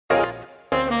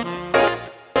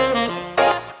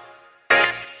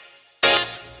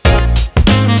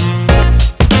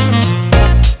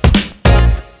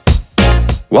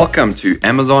Welcome to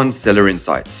Amazon Seller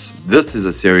Insights. This is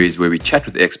a series where we chat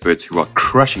with experts who are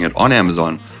crushing it on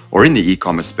Amazon or in the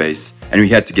e-commerce space, and we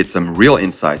had to get some real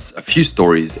insights, a few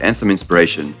stories, and some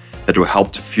inspiration that will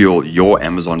help to fuel your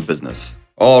Amazon business.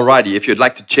 Alrighty, if you'd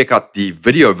like to check out the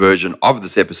video version of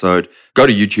this episode, go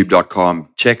to youtube.com,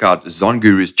 check out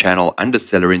Zonguru's channel under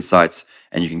Seller Insights,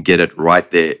 and you can get it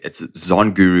right there. It's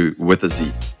Zonguru with a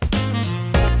Z.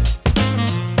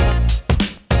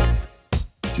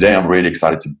 Today, I'm really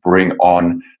excited to bring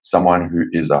on someone who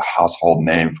is a household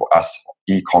name for us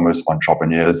e-commerce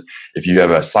entrepreneurs. If you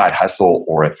have a side hustle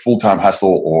or a full-time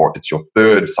hustle, or it's your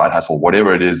third side hustle,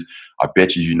 whatever it is, I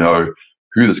bet you know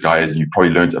who this guy is, and you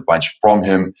probably learned a bunch from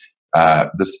him.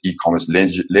 This e-commerce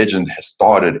legend has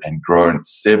started and grown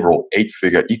several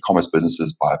 8-figure e-commerce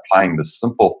businesses by applying the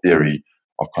simple theory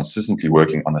of consistently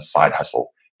working on a side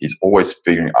hustle. He's always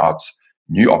figuring out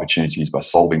new opportunities by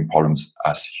solving problems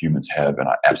us humans have, and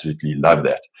I absolutely love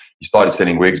that. He started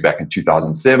selling wigs back in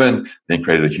 2007, then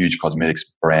created a huge cosmetics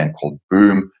brand called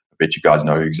Boom. I bet you guys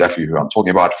know exactly who I'm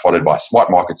talking about, followed by Smart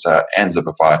Marketer and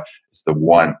Zipify. It's the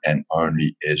one and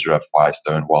only Ezra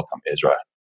Firestone. Welcome, Ezra.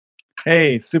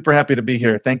 Hey, super happy to be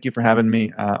here. Thank you for having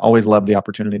me. Always love the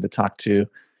opportunity to talk to,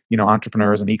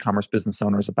 entrepreneurs and e-commerce business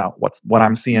owners about what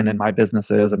I'm seeing in my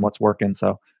businesses and what's working.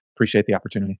 So appreciate the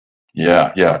opportunity.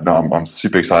 Yeah. No, I'm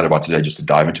super excited about today just to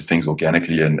dive into things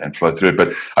organically and flow through it.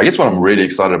 But I guess what I'm really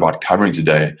excited about covering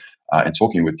today and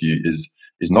talking with you is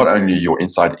not only your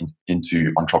insight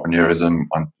into entrepreneurism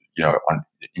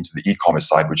into the e-commerce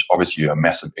side, which obviously you're a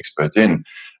massive expert in,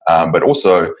 but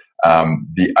also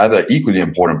the other equally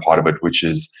important part of it, which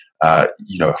is how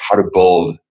to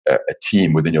build a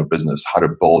team within your business, how to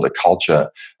build a culture,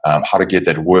 how to get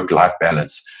that work-life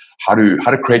balance. How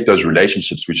to create those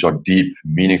relationships which are deep,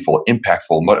 meaningful,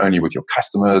 impactful, not only with your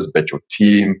customers, but your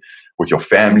team, with your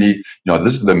family.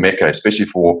 This is the mecca, especially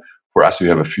for us who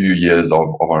have a few years of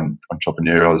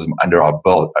entrepreneurialism under our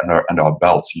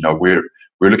belts.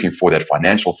 We're looking for that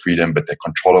financial freedom, but the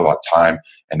control of our time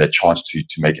and that chance to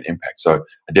make an impact. So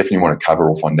I definitely want to cover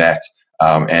off on that.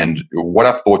 And what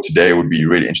I thought today would be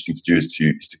really interesting to do is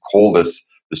to call this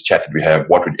chat that we have,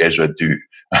 "What would Ezra do?"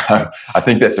 I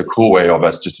think that's a cool way of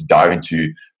us just to dive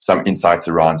into some insights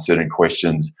around certain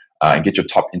questions and get your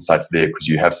top insights there, because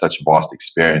you have such vast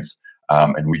experience,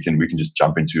 and we can just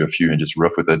jump into a few and just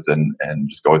riff with it and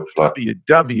just go with the flow.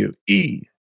 WWED.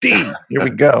 Here we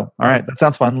go. All right, that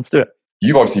sounds fun. Let's do it.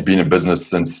 You've obviously been in business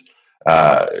since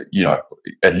at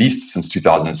least since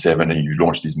 2007, and you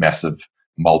launched these massive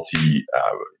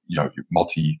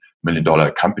multi-million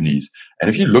dollar companies. And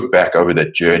if you look back over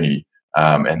that journey,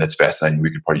 and that's fascinating,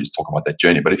 we could probably just talk about that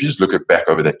journey. But if you just look back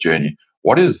over that journey,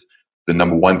 what is the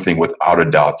number one thing without a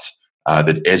doubt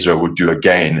that Ezra would do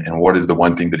again? And what is the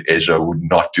one thing that Ezra would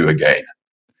not do again?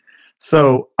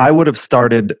 So I would have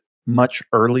started much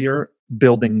earlier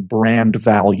building brand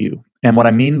value. And what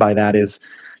I mean by that is,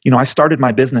 I started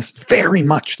my business very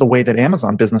much the way that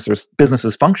Amazon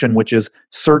businesses function, which is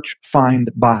search, find,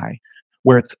 buy,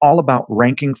 where it's all about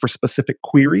ranking for specific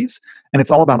queries, and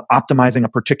it's all about optimizing a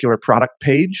particular product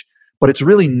page, but it's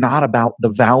really not about the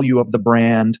value of the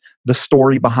brand, the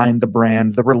story behind the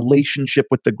brand, the relationship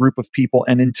with the group of people.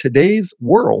 And in today's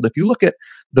world, if you look at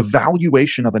the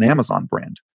valuation of an Amazon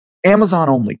brand, Amazon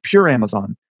only, pure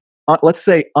Amazon, let's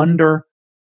say under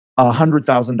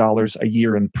 $100,000 a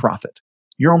year in profit,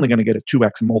 you're only going to get a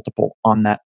 2x multiple on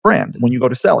that brand when you go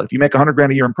to sell it. If you make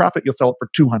 $100,000 a year in profit, you'll sell it for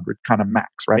 200, kind of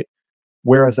max, right?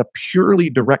 Whereas a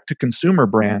purely direct-to-consumer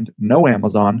brand, no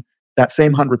Amazon, that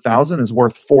same 100,000 is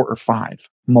worth 4 or 5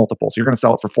 multiples. You're going to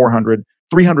sell it for 400,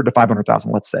 300 to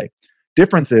 500,000, let's say.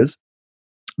 Difference is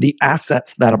the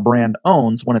assets that a brand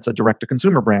owns when it's a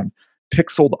direct-to-consumer brand.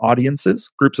 Pixeled audiences,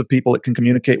 groups of people it can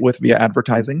communicate with via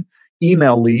advertising.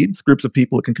 Email leads, groups of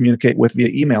people it can communicate with via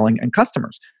emailing. And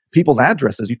customers, people's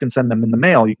addresses, you can send them in the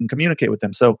mail, you can communicate with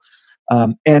them. So,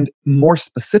 and more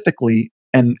specifically,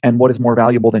 and what is more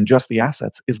valuable than just the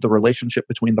assets is the relationship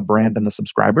between the brand and the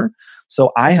subscriber.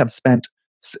 So I have spent,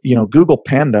 Google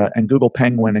Panda and Google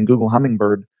Penguin and Google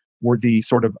Hummingbird were the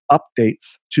sort of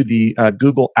updates to the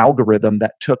Google algorithm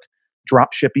that took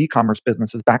dropship e-commerce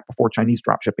businesses back before Chinese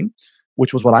dropshipping,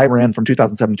 which was what I ran from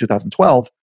 2007 to 2012.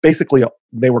 Basically,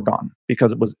 they were gone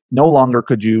because it was no longer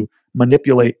could you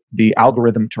manipulate the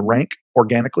algorithm to rank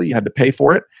organically. You had to pay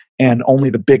for it. And only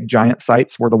the big giant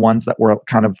sites were the ones that were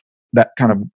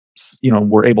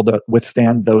were able to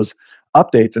withstand those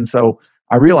updates. And so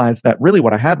I realized that really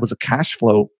what I had was a cash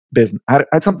flow business. I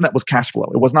had something that was cash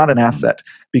flow. It was not an asset,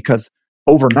 because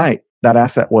overnight that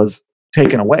asset was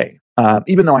taken away.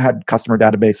 Even though I had customer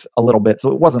database a little bit,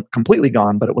 so it wasn't completely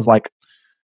gone, but it was like,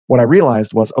 what I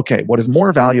realized was, okay, what is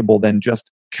more valuable than just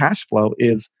cash flow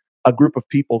is a group of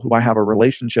people who I have a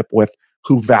relationship with,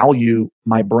 who value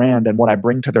my brand and what I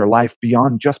bring to their life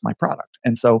beyond just my product.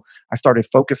 And so I started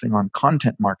focusing on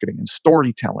content marketing and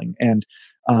storytelling and,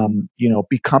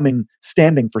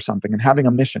 standing for something and having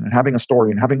a mission and having a story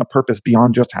and having a purpose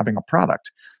beyond just having a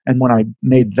product. And when I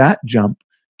made that jump,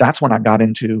 that's when I got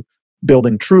into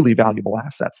building truly valuable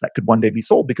assets that could one day be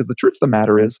sold. Because the truth of the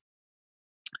matter is,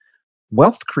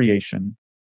 wealth creation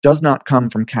does not come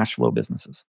from cash flow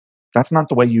businesses. That's not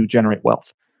the way you generate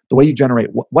wealth. The way you generate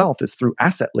wealth is through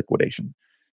asset liquidation.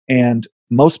 And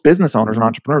most business owners and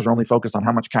entrepreneurs are only focused on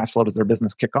how much cash flow does their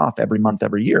business kick off every month,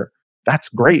 every year. That's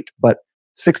great, but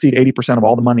 60 to 80% of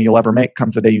all the money you'll ever make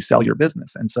comes the day you sell your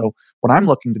business. And so what I'm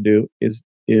looking to do is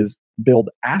build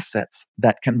assets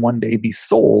that can one day be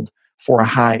sold for a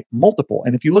high multiple.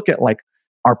 And if you look at like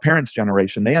our parents'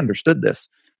 generation, they understood this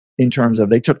in terms of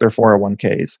they took their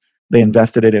 401ks, they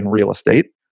invested it in real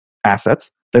estate assets,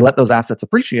 they let those assets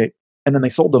appreciate, and then they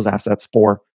sold those assets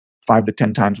for 5 to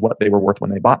 10 times what they were worth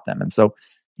when they bought them. And so,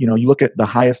 you look at the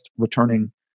highest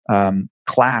returning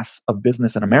class of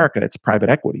business in America, it's private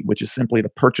equity, which is simply the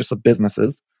purchase of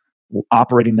businesses,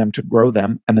 operating them to grow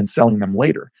them, and then selling them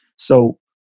later. So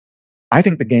I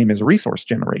think the game is resource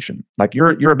generation. Like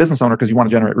you're a business owner because you want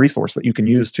to generate resource that you can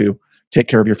use to take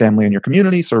care of your family and your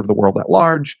community, serve the world at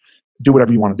large, do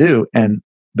whatever you want to do. And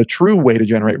the true way to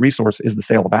generate resource is the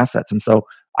sale of assets. And so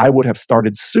I would have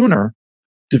started sooner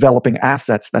developing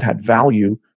assets that had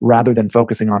value rather than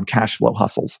focusing on cash flow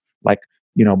hustles, like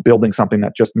building something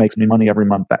that just makes me money every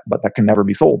month but that can never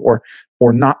be sold, or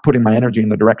not putting my energy in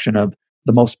the direction of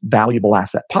the most valuable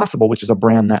asset possible, which is a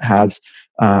brand that has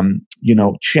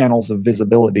channels of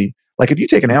visibility. Like if you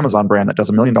take an Amazon brand that does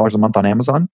 $1 million a month on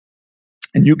Amazon,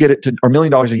 and you get it to, or $1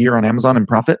 million a year on Amazon in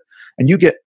profit, and you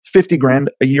get 50 grand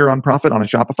a year on profit on a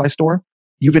Shopify store,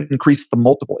 you've increased the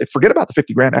multiple. Forget about the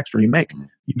 50 grand extra you make.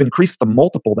 You've increased the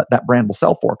multiple that brand will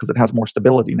sell for because it has more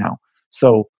stability now.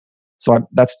 So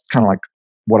that's kind of like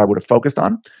what I would have focused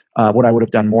on, what I would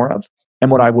have done more of,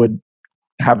 and what I would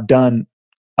have done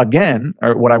again,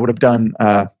 or what I would have done.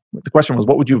 The question was,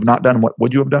 what would you have not done, and what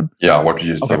would you have done? Yeah, what would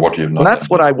you say? What you have not done? So that's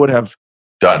what I would have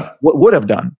done. What would have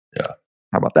done? Yeah.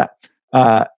 How about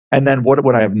that? And then what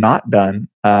would I have not done?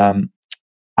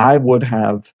 I would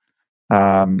have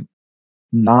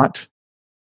not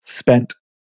spent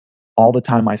all the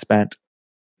time I spent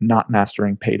not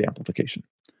mastering paid amplification.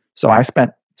 So I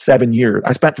spent 7 years.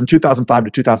 I spent from 2005 to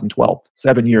 2012,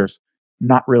 7 years,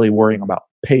 not really worrying about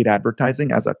paid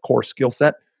advertising as a core skill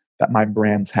set that my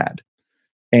brands had.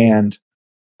 And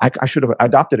I should have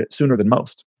adopted it sooner than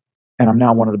most. And I'm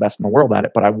now one of the best in the world at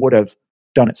it, but I would have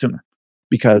done it sooner.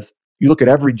 Because you look at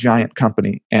every giant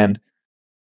company, and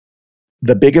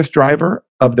the biggest driver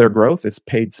of their growth is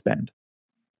paid spend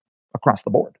across the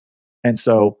board. And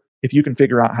so if you can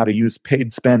figure out how to use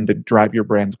paid spend to drive your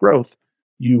brand's growth,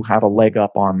 you have a leg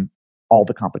up on all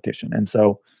the competition. And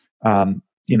so, I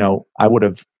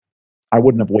wouldn't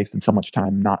have wasted so much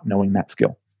time not knowing that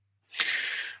skill.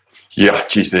 Yeah,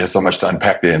 geez, there's so much to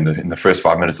unpack there in the first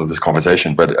 5 minutes of this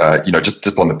conversation. But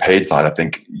just on the paid side, I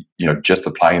think just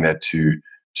applying that to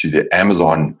the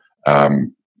Amazon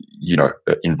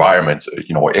environment,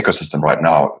 or ecosystem right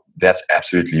now, that's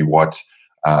absolutely what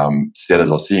sellers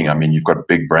are seeing. I mean, you've got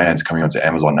big brands coming onto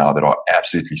Amazon now that are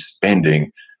absolutely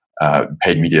spending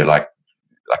paid media like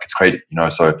it's crazy.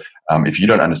 So if you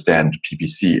don't understand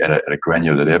PPC at a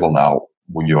granular level now,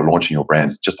 when you're launching your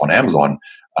brands just on Amazon,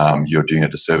 you're doing a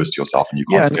disservice to yourself and you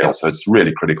can't scale. So it's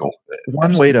really critical.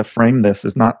 One way to frame this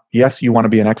is not, yes, you want to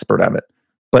be an expert at it,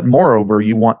 but moreover,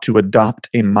 you want to adopt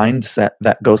a mindset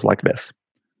that goes like this.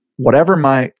 Whatever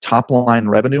my top line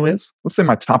revenue is, let's say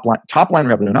my top line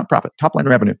revenue, not profit, top line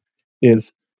revenue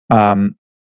is, $1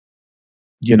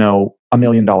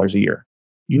 million a year.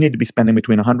 You need to be spending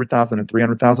between $100,000 and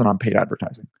 $300,000 on paid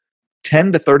advertising.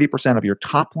 10 to 30% of your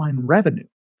top line revenue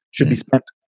should be spent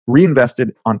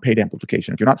reinvested on paid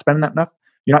amplification. If you're not spending that much,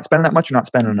 you're not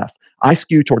spending enough. I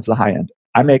skew towards the high end.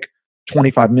 I make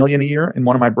 $25 million a year in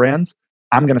one of my brands.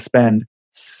 I'm going to spend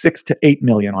 $6 to $8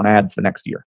 million on ads the next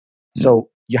year. So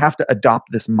you have to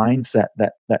adopt this mindset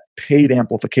that paid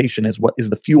amplification is what is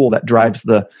the fuel that drives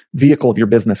the vehicle of your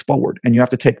business forward. And you have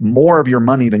to take more of your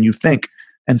money than you think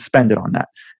and spend it on that.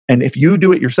 And if you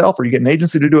do it yourself, or you get an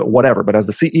agency to do it, whatever, but as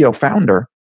the CEO founder,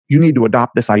 you need to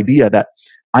adopt this idea that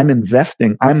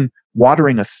I'm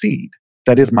watering a seed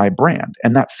that is my brand,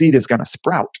 and that seed is going to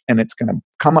sprout, and it's going to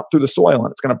come up through the soil,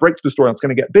 and it's going to break through the soil, and it's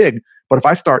going to get big. But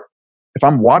if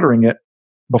I'm watering it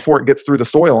before it gets through the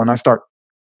soil, and I start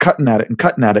cutting at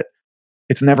it,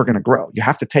 it's never going to grow. You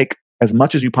have to take as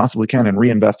much as you possibly can and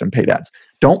reinvest in paid ads.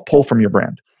 Don't pull from your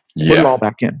brand. Put it all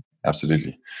back in.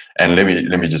 Absolutely. And let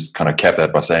me just kind of cap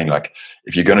that by saying, like,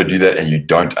 if you're going to do that and you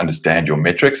don't understand your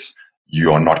metrics,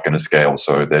 you are not going to scale.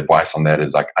 So the advice on that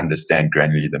is, like, understand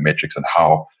granularly the metrics and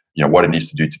how, what it needs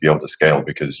to do to be able to scale,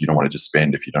 because you don't want to just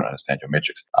spend if you don't understand your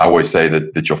metrics. I always say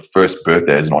that your first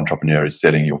birthday as an entrepreneur is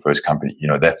setting your first company.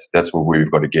 That's where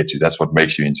we've got to get to. That's what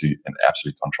makes you into an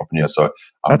absolute entrepreneur. So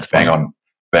I'm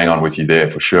bang on with you there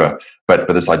for sure. But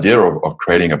this idea of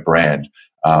creating a brand,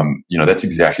 that's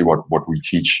exactly what we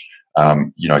teach,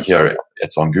 here at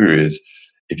Songuru, is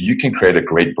if you can create a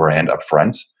great brand up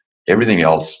front, everything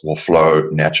else will flow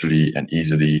naturally and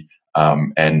easily.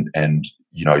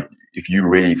 If you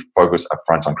really focus up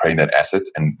front on creating that asset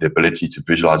and the ability to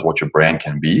visualize what your brand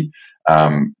can be,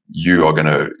 you are going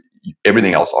to,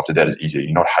 everything else after that is easier.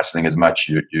 You're not hustling as much.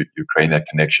 You're creating that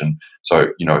connection.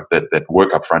 So, that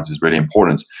work up front is really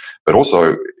important. But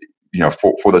also,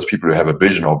 for those people who have a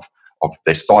vision of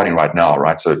they're starting right now,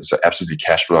 right? So absolutely,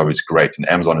 cash flow is great, and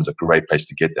Amazon is a great place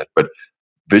to get that. But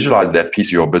visualize that piece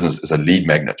of your business as a lead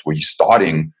magnet, where you're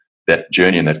starting that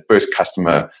journey and that first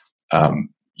customer,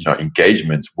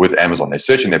 engagement with Amazon. They're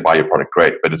searching, they buy your product,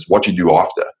 great, but it's what you do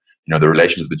after. The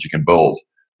relationship that you can build,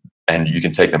 and you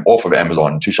can take them off of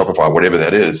Amazon to Shopify, whatever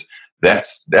that is.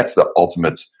 That's the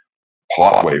ultimate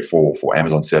pathway for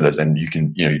Amazon sellers. And you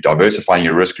can, you're diversifying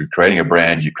your risk, you're creating a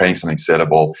brand, you're creating something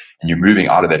sellable, and you're moving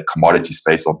out of that commodity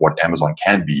space of what Amazon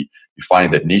can be. You're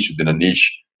finding that niche within a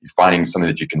niche. You're finding something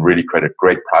that you can really create a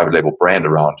great private label brand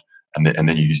around, and then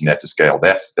you're using that to scale.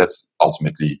 That's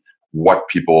ultimately what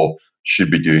people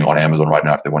should be doing on Amazon right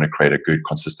now if they want to create a good,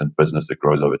 consistent business that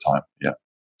grows over time.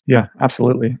 Yeah,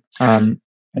 absolutely.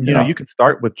 You can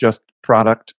start with just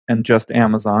product and just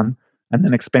Amazon, and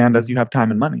then expand as you have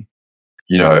time and money.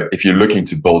 If you're looking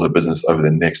to build a business over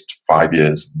the next 5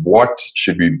 years, what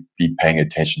should we be paying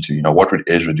attention to? What would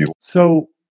Ezra do? So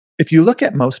if you look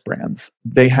at most brands,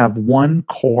 they have one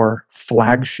core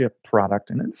flagship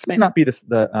product, and this may not be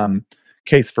the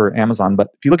case for Amazon, but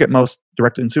if you look at most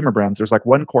direct-to-consumer brands, there's like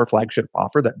one core flagship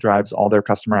offer that drives all their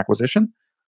customer acquisition.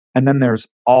 And then there's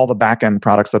all the back-end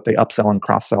products that they upsell and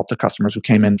cross-sell to customers who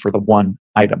came in for the one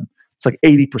item. It's like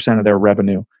 80% of their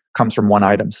revenue comes from one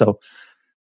item. So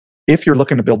if you're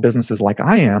looking to build businesses like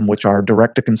I am, which are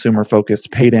direct-to-consumer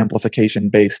focused, paid amplification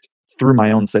based through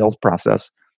my own sales process,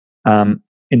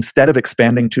 instead of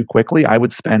expanding too quickly, I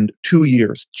would spend 2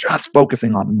 years just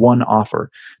focusing on one offer,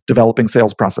 developing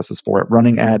sales processes for it,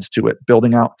 running ads to it,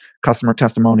 building out customer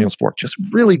testimonials for it, just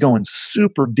really going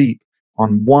super deep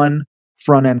on one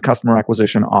front-end customer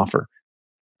acquisition offer.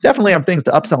 Definitely have things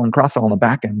to upsell and cross-sell on the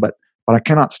back end, but I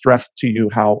cannot stress to you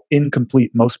how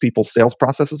incomplete most people's sales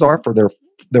processes are for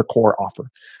their core offer.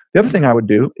 The other thing I would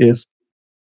do is,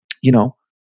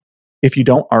 if you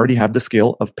don't already have the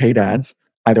skill of paid ads,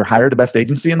 either hire the best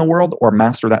agency in the world or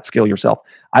master that skill yourself.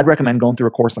 I'd recommend going through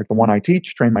a course like the one I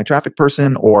teach, Train My Traffic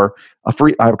Person, or I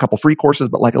have a couple free courses,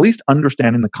 but like at least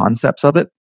understanding the concepts of it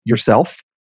yourself,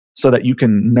 so that you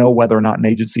can know whether or not an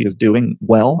agency is doing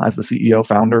well as the CEO,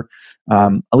 founder,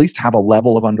 at least have a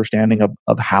level of understanding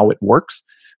of how it works.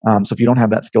 So if you don't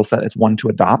have that skill set, it's one to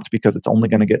adopt, because it's only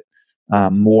going to get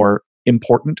more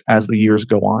important as the years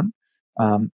go on.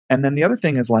 And then the other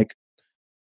thing is, like,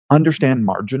 understand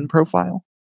margin profile,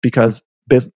 because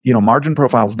margin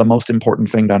profile is the most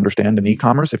important thing to understand in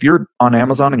e-commerce. If you're on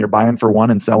Amazon and you're buying for 1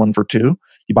 and selling for 2,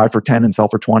 you buy for 10 and sell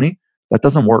for 20. That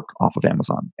doesn't work off of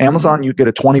Amazon. Amazon, you get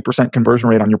a 20% conversion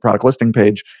rate on your product listing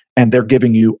page, and they're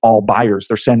giving you all buyers.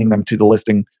 They're sending them to the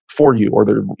listing for you, or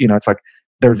it's like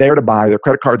they're there to buy. Their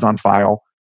credit card's on file,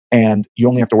 and you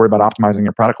only have to worry about optimizing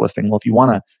your product listing. Well, if you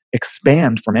want to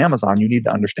expand from Amazon, you need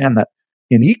to understand that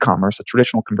in e-commerce, a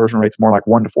traditional conversion rate is more like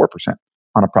 1 to 4%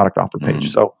 on a product offer page.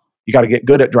 So you got to get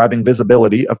good at driving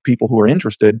visibility of people who are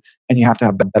interested, and you have to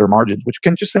have better margins, which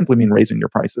can just simply mean raising your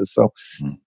prices. So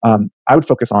I would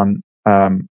focus on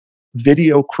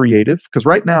video creative, because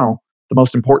right now the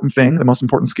most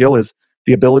important skill is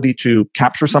the ability to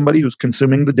capture somebody who's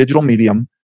consuming the digital medium,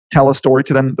 tell a story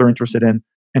to them that they're interested in,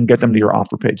 and get them to your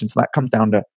offer page. And so that comes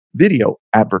down to video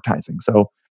advertising.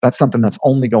 So that's something that's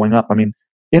only going up. I mean,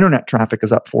 internet traffic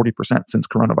is up 40% since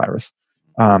coronavirus.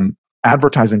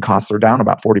 Advertising costs are down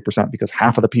about 40% because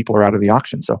half of the people are out of the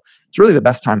auction. So it's really the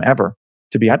best time ever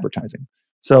to be advertising.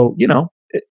 So,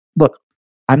 look,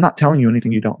 I'm not telling you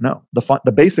anything you don't know.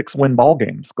 The basics win ball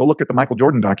games. Go look at the Michael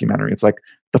Jordan documentary. It's like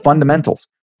the fundamentals: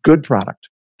 good product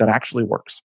that actually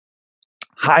works,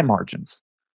 high margins,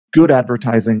 good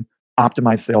advertising,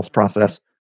 optimized sales process,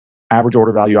 average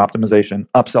order value optimization,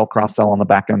 upsell, cross-sell on the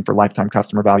back end for lifetime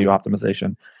customer value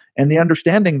optimization, and the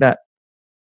understanding that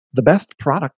the best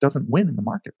product doesn't win in the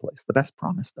marketplace. The best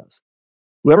promise does.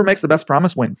 Whoever makes the best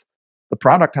promise wins. The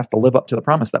product has to live up to the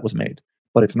promise that was made,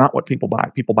 but it's not what people buy.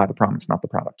 People buy the promise, not the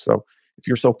product. So if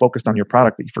you're so focused on your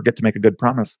product that you forget to make a good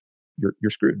promise,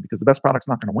 you're screwed, because the best product's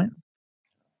not going to win.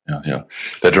 Yeah.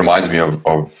 That reminds me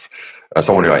of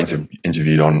someone who I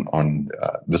interviewed on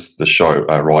this show,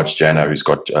 Raj Jana, who's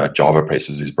got JavaPress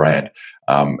as his brand,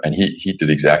 and he did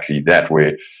exactly that,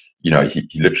 where he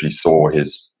literally saw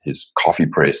his coffee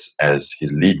press as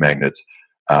his lead magnet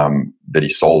that he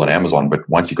sold on Amazon. But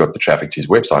once he got the traffic to his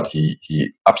website,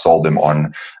 he upsold them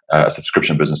on a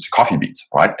subscription business to Coffee Beats,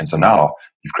 right? And so now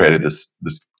you've created this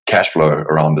cash flow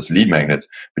around this lead magnet,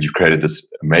 but you've created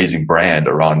this amazing brand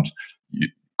around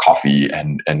coffee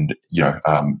and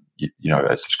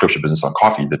a subscription business on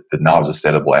coffee that now is a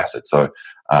sellable asset. So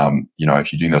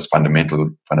if you're doing those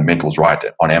fundamentals right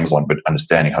on Amazon, but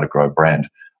understanding how to grow a brand,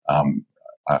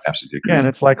 I absolutely agree. Yeah, and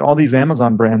it's like all these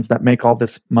Amazon brands that make all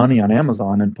this money on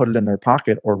Amazon and put it in their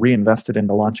pocket or reinvest it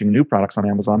into launching new products on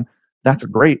Amazon. That's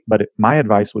great, but my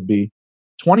advice would be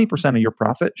 20% of your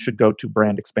profit should go to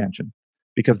brand expansion,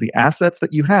 because the assets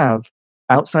that you have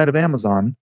outside of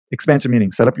Amazon, expansion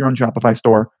meaning set up your own Shopify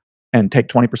store and take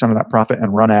 20% of that profit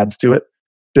and run ads to it,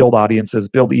 build audiences,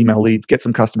 build email leads, get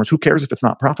some customers. Who cares if it's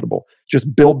not profitable?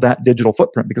 Just build that digital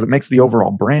footprint, because it makes the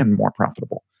overall brand more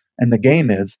profitable. And the game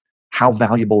is, how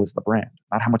valuable is the brand?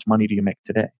 Not how much money do you make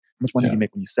today? How much money do you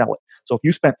make when you sell it? So if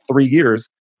you spent 3 years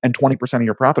and 20% of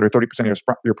your profit or 30% of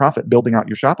your profit building out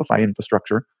your Shopify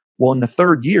infrastructure, well, in the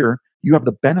third year, you have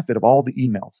the benefit of all the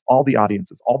emails, all the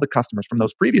audiences, all the customers from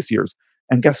those previous years.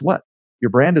 And guess what? Your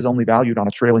brand is only valued on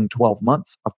a trailing 12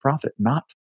 months of profit, not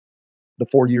the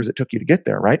 4 years it took you to get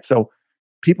there, right? So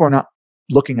people are not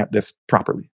looking at this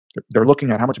properly. They're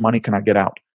looking at how much money can I get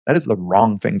out? That is the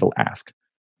wrong thing to ask.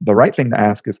 The right thing to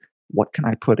ask is, what can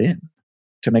I put in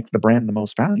to make the brand the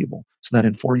most valuable, so that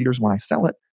in 4 years when I sell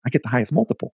it, I get the highest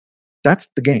multiple? That's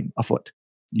the game afoot.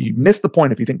 You miss the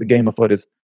point if you think the game afoot is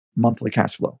monthly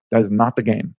cash flow. That is not the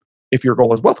game. If your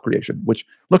goal is wealth creation, which,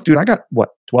 look, dude, I got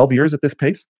 12 years at this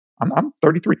pace. I'm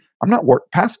 33. I'm not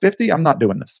past 50. I'm not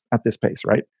doing this at this pace,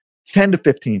 right? 10 to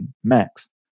 15 max.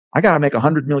 I got to make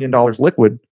 $100 million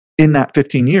liquid in that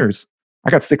 15 years.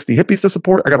 I got 60 hippies to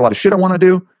support. I got a lot of shit I want to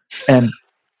do. And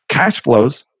cash flow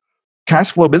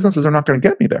businesses are not going to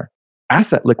get me there.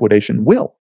 Asset liquidation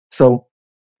will. So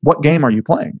what game are you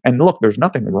playing? And look, there's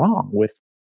nothing wrong with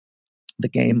the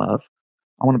game of,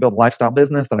 I want to build a lifestyle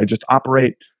business that I just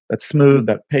operate, that's smooth,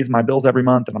 that pays my bills every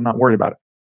month, and I'm not worried about it.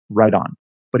 Right on.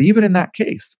 But even in that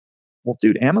case, well,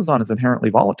 dude, Amazon is inherently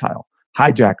volatile.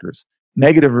 Hijackers,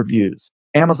 negative reviews,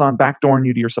 Amazon backdooring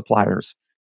you to your suppliers.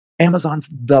 Amazon's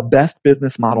the best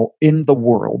business model in the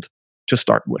world to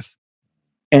start with.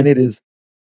 And it is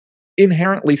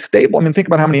inherently stable. I mean, think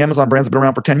about how many Amazon brands have been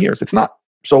around for 10 years. It's not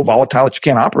so volatile that you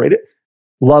can't operate it.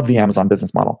 Love the Amazon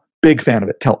business model. Big fan of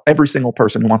it. Tell every single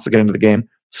person who wants to get into the game,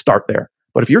 start there.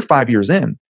 But if you're 5 years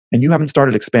in and you haven't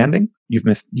started expanding, you've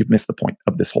missed the point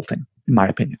of this whole thing, in my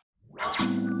opinion.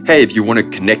 Hey, if you want to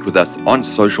connect with us on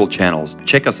social channels,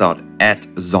 check us out at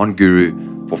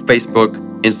ZonGuru for Facebook,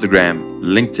 Instagram,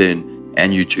 LinkedIn,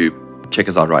 and YouTube. Check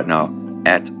us out right now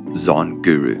at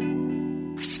ZonGuru.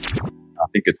 I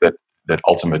think it's that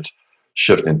ultimate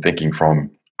shift in thinking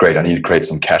from, great, I need to create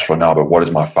some cash flow now, but what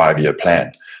is my 5-year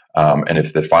plan? And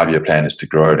if the 5-year plan is to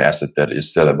grow an asset that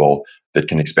is sellable, that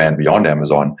can expand beyond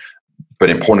Amazon, but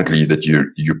importantly, that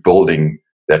you're building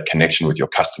that connection with your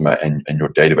customer and your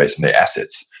database and their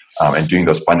assets, and doing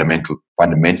those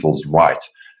fundamentals right,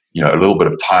 a little bit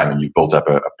of time and you've built up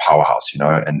a powerhouse,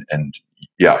 and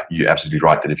yeah, you're absolutely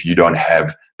right that if you don't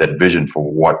have that vision for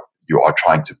what you are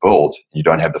trying to build, you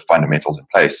don't have the fundamentals in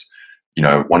place,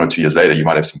 1 or 2 years later, you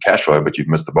might have some cash flow, but you've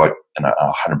missed the boat. And I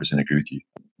 100% agree with you.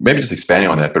 Maybe just expanding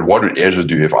on that, but what would Ezra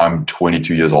do if I'm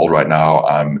 22 years old right now?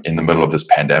 I'm in the middle of this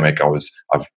pandemic.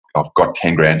 I've got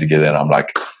 10 grand together and I'm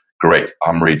like, great,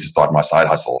 I'm ready to start my side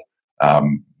hustle.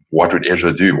 What would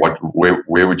Ezra do?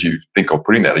 Where would you think of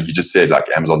putting that? You just said like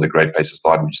Amazon's a great place to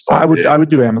start. Would you start I would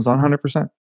do Amazon 100%.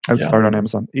 I would start on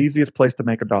Amazon. Easiest place to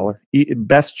make $1.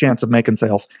 Best chance of making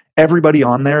sales. Everybody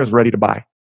on there is ready to buy.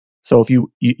 So if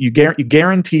you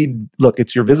guaranteed, look,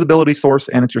 it's your visibility source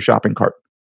and it's your shopping cart.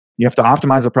 You have to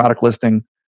optimize a product listing,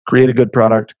 create a good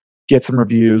product, get some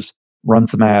reviews, run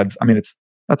some ads. I mean,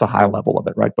 that's a high level of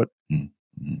it, right? But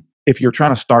if you're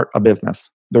trying to start a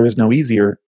business, there is no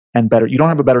easier and better. You don't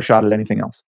have a better shot at anything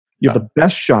else. You have the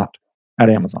best shot at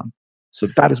Amazon. So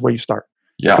that is where you start.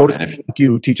 Yeah. Go to somebody like you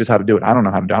who teaches how to do it. I don't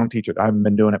know how to do it. I don't teach it. I haven't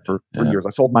been doing it for years.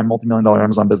 I sold my multi-million-dollar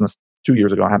Amazon business 2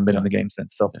 years ago. I haven't been in the game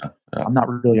since. So I'm not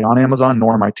really on Amazon,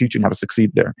 nor am I teaching how to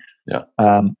succeed there. Yeah.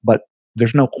 But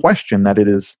there's no question that it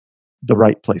is the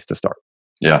right place to start.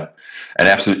 Yeah, and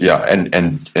absolutely, yeah,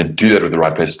 and do that with the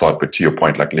right place to start. But to your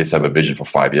point, like, let's have a vision for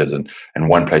 5 years, and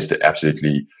one place to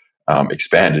absolutely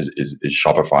expand is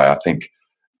Shopify. I think,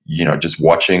 just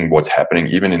watching what's happening,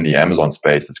 even in the Amazon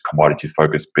space, it's commodity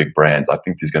focused big brands. I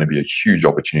think there's going to be a huge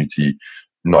opportunity,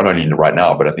 not only right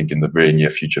now, but I think in the very near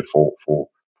future for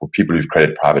people who've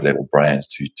created private label brands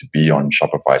to be on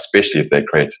Shopify, especially if they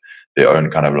create their own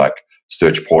kind of like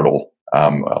search portal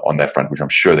on that front, which I'm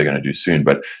sure they're going to do soon.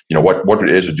 But what would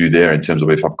Ezra do there in terms of,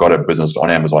 if I've got a business on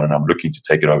Amazon and I'm looking to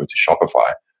take it over to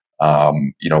Shopify,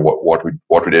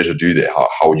 what would Ezra do there?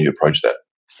 How would you approach that?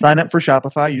 Sign up for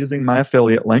Shopify using my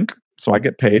affiliate link, so I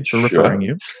get paid for Sure. referring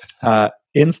you.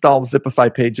 Install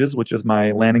Zipify Pages, which is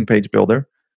my landing page builder.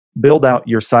 Build out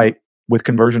your site with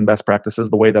conversion best practices,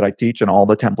 the way that I teach, and all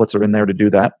the templates are in there to do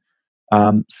that.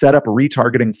 Set up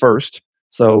retargeting first.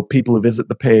 So people who visit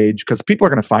the page, because people are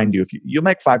going to find you. If you'll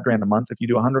make $5,000 a month. If you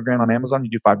do $100,000 on Amazon, you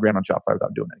do $5,000 on Shopify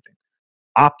without doing anything.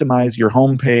 Optimize your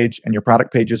home page and your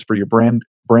product pages for your brand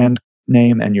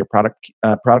name and your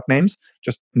product names.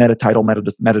 Just meta title,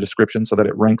 meta description, so that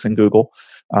it ranks in Google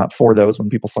for those when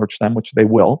people search them, which they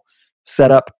will.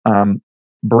 Set up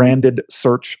branded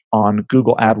search on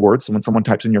Google AdWords. So when someone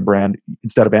types in your brand,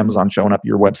 instead of Amazon showing up,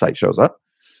 your website shows up.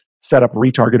 Set up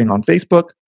retargeting on Facebook.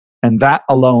 And that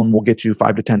alone will get you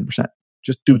 5 to 10%.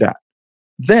 Just do that.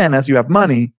 Then, as you have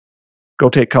money, go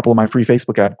take a couple of my free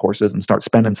Facebook ad courses and start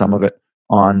spending some of it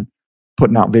on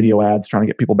putting out video ads, trying to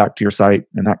get people back to your site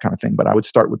and that kind of thing. But I would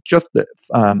start with just the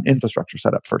infrastructure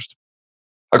setup first.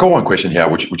 I got one question here,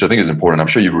 which I think is important. I'm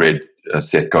sure you've read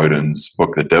Seth Godin's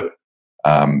book, The Dip.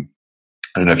 I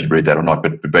don't know if you've read that or not,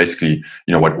 but basically,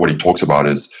 what he talks about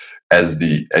is as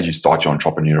you start your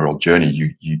entrepreneurial journey,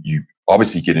 you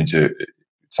obviously get into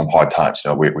some hard times,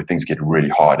 where things get really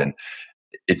hard. And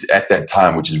it's at that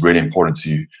time, which is really important,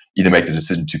 to either make the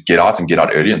decision to get out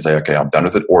early and say, okay, I'm done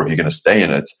with it. Or if you're going to stay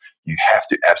in it, you have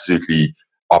to absolutely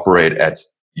operate at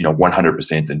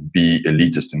 100% and be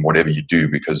elitist in whatever you do.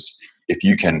 Because if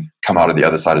you can come out of the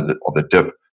other side of the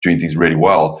dip doing things really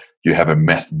well, you have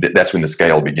that's when the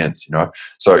scale begins,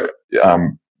 So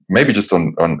maybe just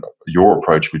on your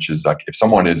approach, which is like, if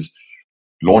someone is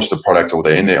launched a product or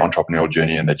they're in their entrepreneurial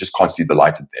journey and they just can't see the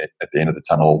light at the end of the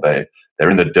tunnel, they're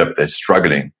in the dip, they're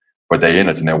struggling, but they're in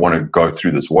it and they want to go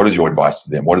through this. What is your advice to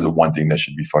them? What is the one thing they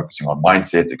should be focusing on?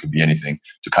 Mindset, it could be anything,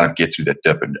 to kind of get through that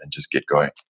dip and just get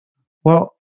going.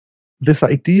 Well, this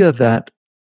idea that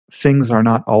things are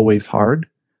not always hard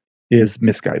is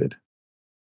misguided.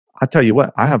 I tell you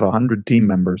what, I have 100 team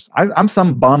members. I'm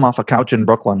some bum off a couch in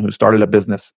Brooklyn who started a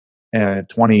business in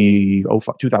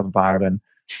 2005, and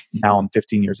now I'm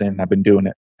 15 years in. I've been doing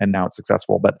it, and now it's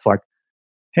successful. But it's like,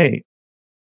 hey,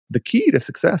 the key to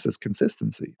success is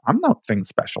consistency. I'm not thing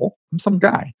special. I'm some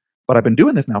guy, but I've been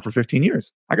doing this now for 15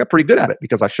 years. I got pretty good at it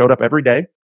because I showed up every day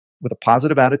with a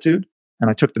positive attitude, and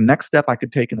I took the next step I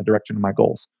could take in the direction of my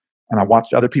goals. And I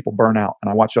watched other people burn out, and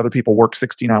I watched other people work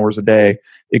 16 hours a day,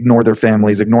 ignore their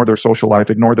families, ignore their social life,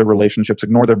 ignore their relationships,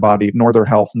 ignore their body, ignore their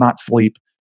health, not sleep,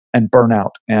 and burn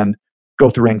out, and go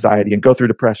through anxiety and go through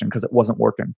depression because it wasn't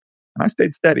working. And I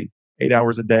stayed steady, 8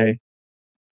 hours a day,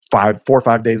 4 or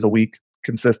 5 days a week,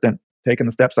 consistent, taking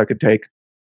the steps I could take.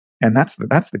 And that's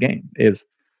the game, is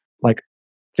like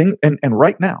things. And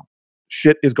right now,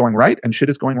 shit is going right and shit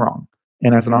is going wrong.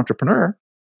 And as an entrepreneur,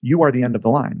 you are the end of the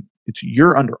line.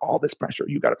 You're under all this pressure.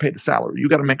 You got to pay the salary. You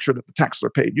got to make sure that the taxes are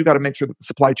paid. You got to make sure that the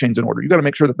supply chain's in order. You got to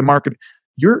make sure that the market,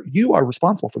 you are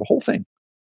responsible for the whole thing.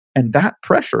 And that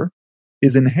pressure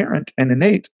is inherent and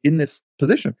innate in this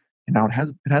position. And now it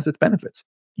has its benefits.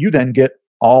 You then get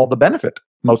all the benefit,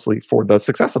 mostly for the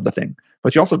success of the thing,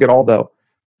 but you also get all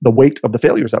the weight of the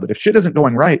failures of it. If shit isn't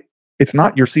going right, it's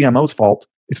not your CMO's fault.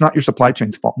 It's not your supply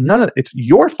chain's fault. None of it. It's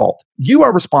your fault. You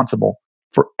are responsible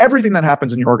for everything that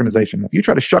happens in your organization. If you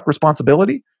try to shuck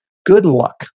responsibility, good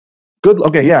luck.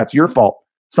 Okay, yeah, it's your fault.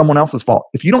 Someone else's fault.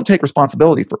 If you don't take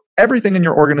responsibility for everything in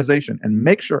your organization and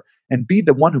make sure and be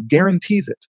the one who guarantees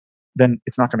it, then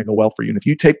it's not going to go well for you. And if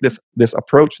you take this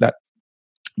approach that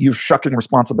you're shucking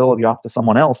responsibility off to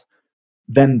someone else,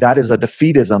 then that is a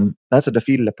defeatism. That's a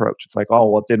defeated approach. It's like, oh,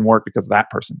 well, it didn't work because of that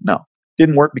person. No, it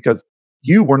didn't work because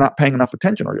you were not paying enough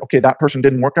attention. Or, okay, that person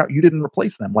didn't work out. You didn't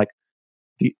replace them. Like,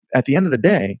 at the end of the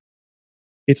day,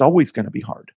 it's always going to be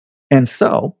hard. And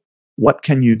so what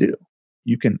can you do?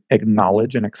 You can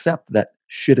acknowledge and accept that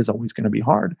shit is always going to be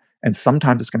hard. And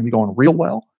sometimes it's going to be going real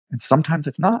well, and sometimes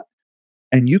it's not.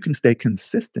 And you can stay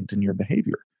consistent in your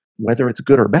behavior, whether it's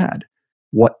good or bad.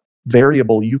 What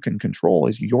variable you can control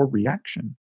is your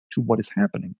reaction to what is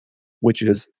happening, which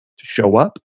is to show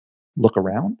up, look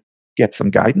around, get some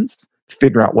guidance,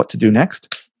 figure out what to do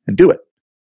next, and do it.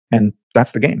 And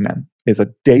that's the game, man.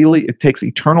 It takes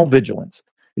eternal vigilance.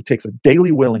 It takes a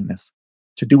daily willingness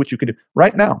to do what you can do.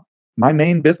 Right now, my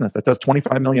main business that does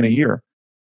 $25 million a year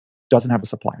doesn't have a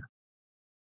supplier.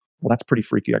 Well, that's pretty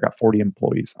freaky. I got 40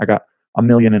 employees. I got $1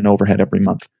 million in overhead every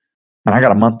month. And I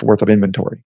got a month worth of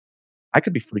inventory. I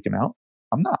could be freaking out.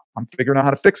 I'm not. I'm figuring out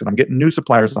how to fix it. I'm getting new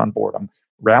suppliers on board. I'm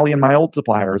rallying my old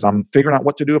suppliers. I'm figuring out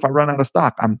what to do if I run out of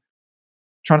stock. I'm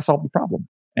trying to solve the problem.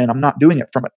 And I'm not doing it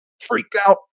from a freaked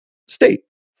out state.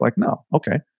 It's like, no,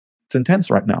 okay. It's intense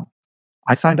right now.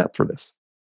 I signed up for this.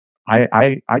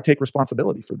 I take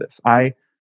responsibility for this. I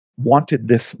wanted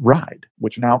this ride,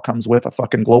 which now comes with a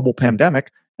fucking global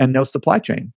pandemic and no supply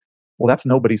chain. Well, that's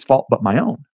nobody's fault but my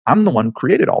own. I'm the one who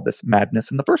created all this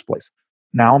madness in the first place.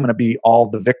 Now I'm going to be all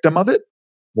the victim of it.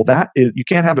 Well, you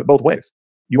can't have it both ways.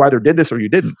 You either did this or you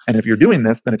didn't. And if you're doing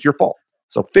this, then it's your fault.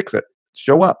 So fix it.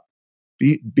 Show up.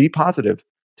 Be positive.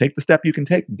 Take the step you can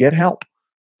take. Get help.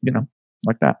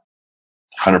 Like that.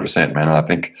 100%, man. And I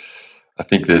think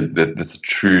that's a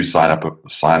true sign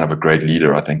of a great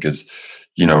leader. I think is,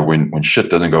 when shit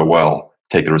doesn't go well,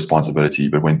 take the responsibility.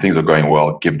 But when things are going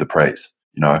well, give the praise.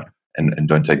 And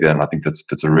don't take that. And I think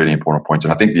that's a really important point.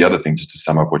 And I think the other thing, just to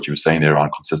sum up what you were saying there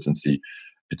around consistency,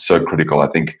 it's so critical. I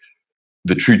think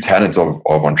the true talent of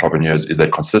entrepreneurs is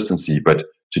that consistency, but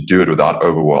to do it without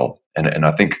overwhelm. And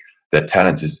I think that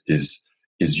talent is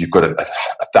you've got a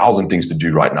 1,000 things to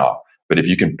do right now. But if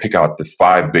you can pick out the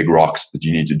 5 big rocks that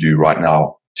you need to do right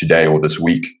now, today or this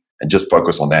week, and just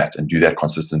focus on that and do that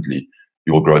consistently,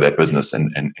 you will grow that business and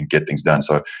get things done.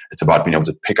 So it's about being able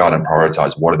to pick out and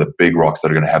prioritize what are the big rocks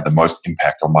that are going to have the most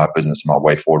impact on my business, my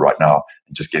way forward right now,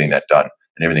 and just getting that done,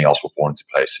 and everything else will fall into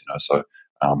place. So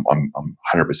I'm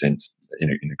 100%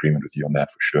 in agreement with you on that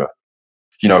for sure.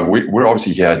 We're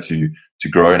obviously here to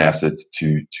grow an asset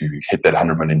to hit that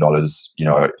 $100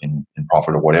 million, in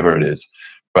profit or whatever it is,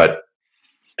 but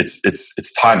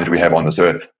it's time that we have on this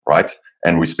earth, right?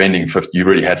 And we're spending you've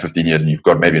already had 15 years and you've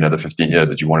got maybe another 15 years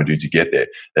that you want to do to get there.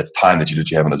 That's time that you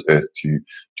literally have on this earth to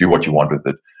do what you want with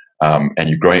it. And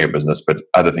you're growing a business, but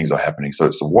other things are happening.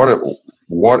 So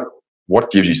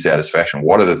what gives you satisfaction?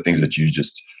 What are the things that you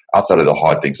just, outside of the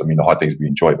hard things? I mean, the hard things we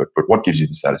enjoy, but what gives you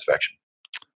the satisfaction?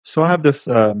 So I have this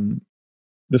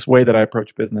way that I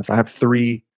approach business. I have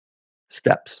 3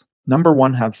 steps. Number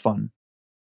 1, have fun.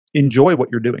 Enjoy what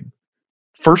you're doing.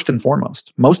 First and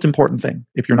foremost, most important thing.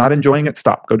 If you're not enjoying it,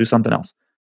 stop. Go do something else.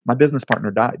 My business partner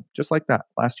died just like that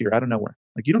last year out of nowhere.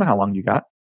 Like, you don't know how long you got.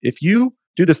 If you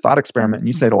do this thought experiment and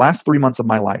you say the last 3 months of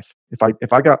my life,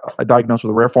 if I got diagnosed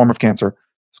with a rare form of cancer,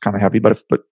 it's kind of heavy, but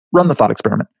run the thought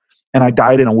experiment, and I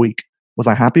died in a week, was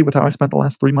I happy with how I spent the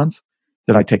last 3 months?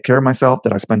 Did I take care of myself?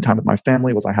 Did I spend time with my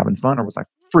family? Was I having fun, or was I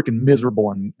freaking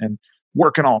miserable and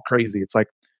working all crazy? It's like,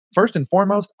 first and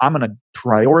foremost, I'm going to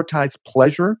prioritize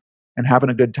pleasure and having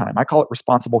a good time. I call it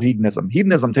responsible hedonism.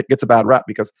 Hedonism gets a bad rap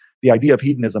because the idea of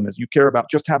hedonism is you care about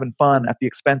just having fun at the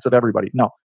expense of everybody. No,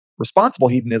 responsible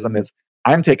hedonism is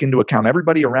I'm taking into account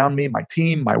everybody around me, my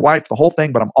team, my wife, the whole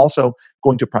thing, but I'm also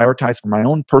going to prioritize for my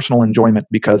own personal enjoyment,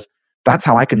 because that's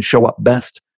how I can show up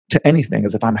best to anything,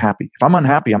 is if I'm happy. If I'm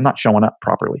unhappy, I'm not showing up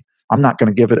properly. I'm not going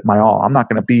to give it my all. I'm not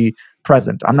going to be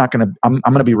present. I'm going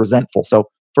to be resentful. So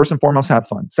first and foremost, have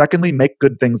fun. Secondly, make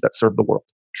good things that serve the world.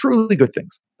 Truly good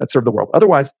things that serve the world.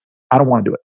 Otherwise, I don't want to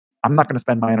do it. I'm not going to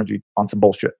spend my energy on some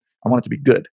bullshit. I want it to be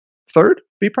good. Third,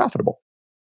 be profitable.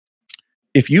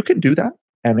 If you can do that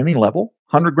at any level,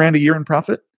 100 grand a year in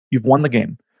profit, you've won the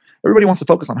game. Everybody wants to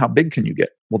focus on how big can you get.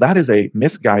 Well, that is a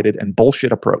misguided and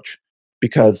bullshit approach,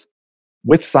 because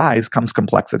with size comes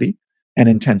complexity and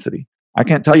intensity. I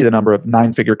can't tell you the number of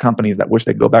 9-figure companies that wish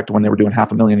they'd go back to when they were doing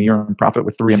 $500,000 a year in profit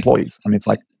with 3 employees. I mean, it's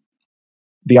like,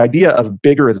 the idea of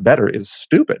bigger is better is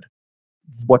stupid.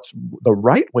 What's the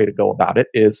right way to go about it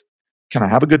is, can I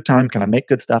have a good time? Can I make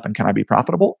good stuff? And can I be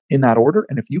profitable in that order?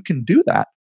 And if you can do that,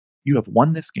 you have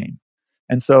won this game.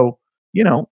 And so,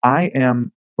 I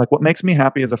am like, what makes me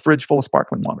happy is a fridge full of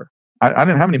sparkling water. I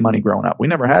didn't have any money growing up. We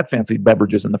never had fancy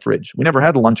beverages in the fridge. We never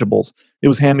had Lunchables. It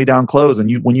was hand-me-down clothes.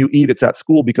 And when you eat, it's at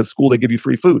school, because school, they give you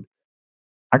free food.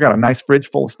 I got a nice fridge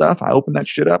full of stuff. I open that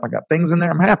shit up. I got things in there.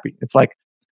 I'm happy. It's like,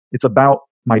 it's about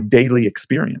my daily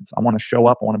experience. I want to show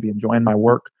up. I want to be enjoying my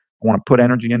work. I want to put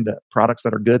energy into products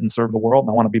that are good and serve the world.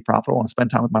 And I want to be profitable. I want to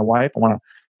spend time with my wife. I want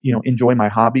to, enjoy my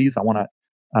hobbies. I want to,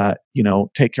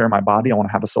 take care of my body. I want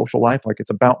to have a social life. Like,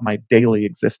 it's about my daily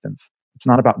existence. It's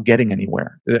not about getting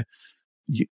anywhere.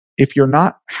 If you're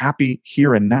not happy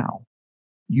here and now,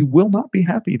 you will not be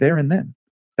happy there and then.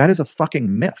 That is a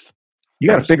fucking myth. You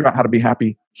got to figure out how to be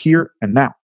happy here and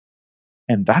now.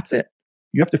 And that's it.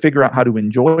 You have to figure out how to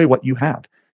enjoy what you have.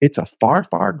 It's a far,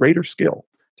 far greater skill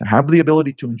to have the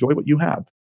ability to enjoy what you have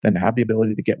than to have the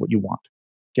ability to get what you want.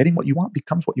 Getting what you want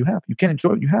becomes what you have. You can't enjoy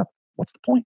what you have. What's the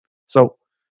point? So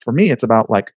for me, it's about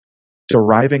like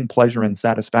deriving pleasure and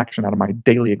satisfaction out of my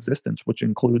daily existence, which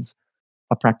includes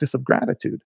a practice of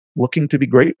gratitude, looking to be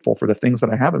grateful for the things that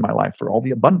I have in my life, for all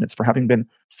the abundance, for having been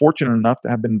fortunate enough to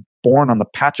have been born on the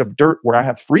patch of dirt where I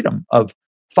have freedom of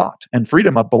thought and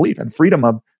freedom of belief and freedom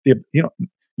of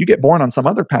you get born on some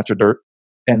other patch of dirt,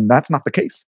 and that's not the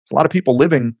case. There's a lot of people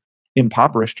living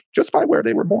impoverished just by where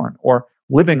they were born, or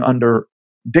living under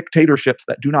dictatorships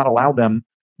that do not allow them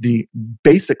the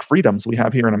basic freedoms we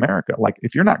have here in America. Like,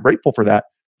 if you're not grateful for that,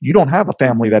 you don't have a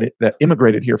family that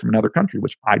immigrated here from another country,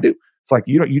 which I do. It's like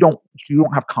you don't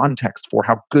have context for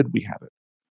how good we have it.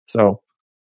 So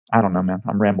I don't know, man.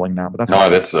 I'm rambling now, but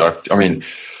that's I mean,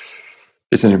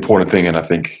 it's an important thing, and I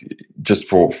think just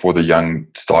for the young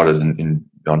starters in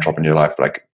the entrepreneur life,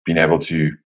 like being able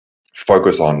to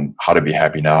focus on how to be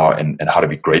happy now and how to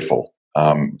be grateful.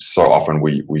 So often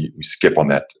we skip on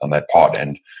that part,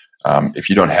 and if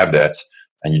you don't have that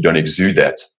and you don't exude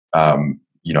that,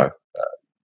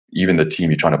 even the team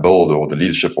you're trying to build or the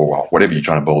leadership or whatever you're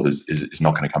trying to build is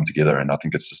not going to come together. And I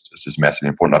think it's just massively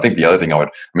important. I think the other thing I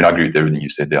agree with everything you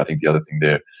said there. I think the other thing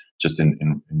there, just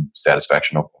in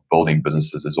satisfaction of building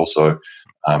businesses, is also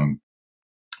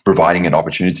providing an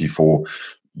opportunity for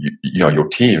your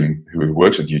team who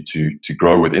works with you to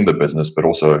grow within the business, but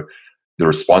also the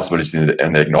responsibility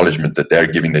and the acknowledgement that they're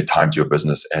giving their time to your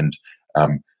business, and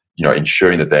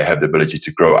ensuring that they have the ability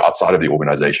to grow outside of the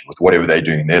organization with whatever they're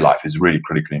doing in their life is really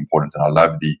critically important. And I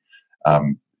love the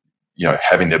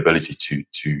having the ability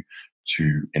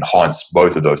to enhance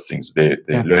both of those things. They're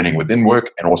learning within work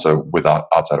and also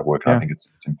outside of work. And I think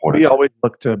it's important. We always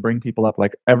look to bring people up.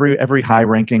 Like every high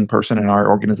ranking person in our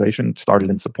organization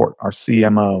started in support. Our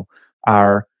CMO,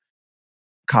 our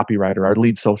copywriter, our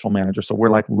lead social manager. So we're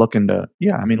like looking to,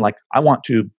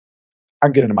 I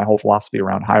get into my whole philosophy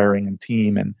around hiring and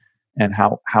team and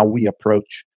how we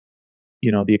approach,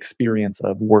 the experience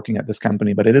of working at this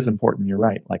company. But it is important. You're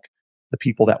right. Like, the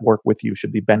people that work with you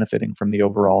should be benefiting from the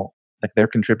overall, like, they're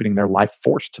contributing their life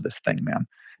force to this thing, man.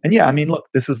 And look,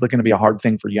 this is going to be a hard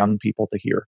thing for young people to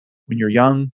hear. When you're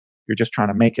young, you're just trying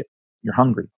to make it. You're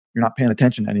hungry. You're not paying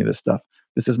attention to any of this stuff.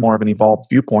 This is more of an evolved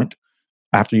viewpoint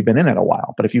after you've been in it a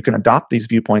while. But if you can adopt these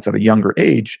viewpoints at a younger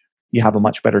age, you have a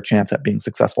much better chance at being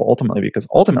successful ultimately, because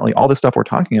ultimately all this stuff we're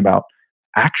talking about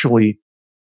actually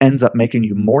ends up making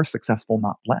you more successful,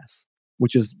 not less,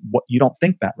 which is what you don't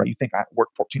think that, right? You think I work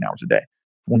 14 hours a day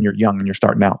when you're young and you're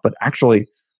starting out, but actually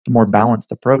the more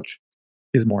balanced approach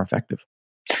is more effective.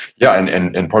 Yeah.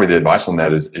 And probably the advice on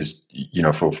that is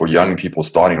for young people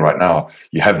starting right now,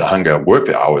 you have the hunger, work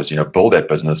the hours, build that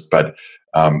business, but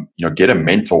get a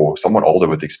mentor, someone older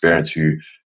with experience who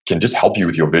can just help you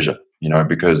with your vision,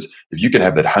 because if you can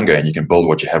have that hunger and you can build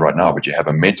what you have right now, but you have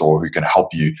a mentor who can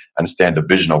help you understand the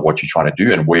vision of what you're trying to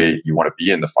do and where you want to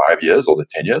be in the 5 years or the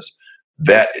 10 years,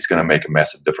 that is going to make a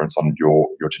massive difference on your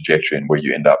trajectory and where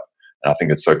you end up. And I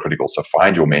think it's so critical. So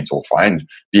find your mentor,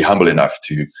 be humble enough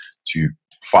to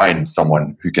find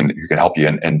someone who can help you.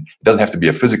 And it doesn't have to be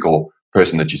a physical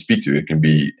person that you speak to. It can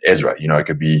be Ezra, it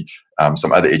could be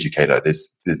some other educator.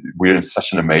 We're in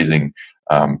such an amazing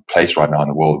place right now in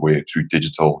the world where through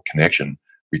digital connection,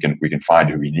 we can find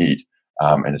who we need.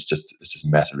 And it's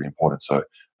just massively important. So,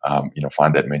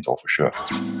 find that mentor for sure.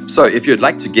 So if you'd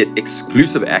like to get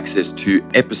exclusive access to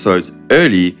episodes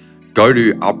early, go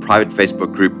to our private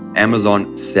Facebook group,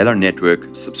 Amazon Seller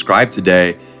Network, subscribe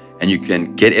today, and you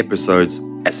can get episodes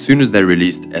as soon as they're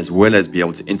released, as well as be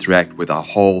able to interact with our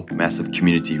whole massive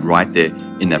community right there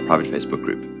in that private Facebook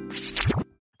group.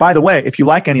 By the way, if you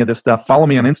like any of this stuff, follow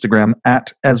me on Instagram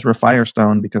at Ezra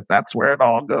Firestone, because that's where it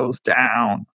all goes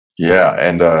down. Yeah.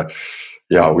 And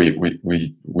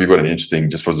we've got an interesting,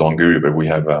 just for Zonguru, but we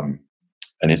have an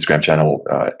Instagram channel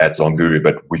at Zonguru,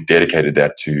 but we've dedicated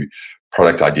that to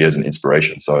product ideas and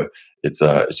inspiration. So it's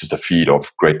just a feed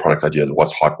of great product ideas,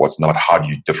 what's hot, what's not, how do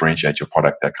you differentiate your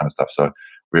product, that kind of stuff. So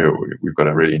we've got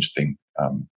a really interesting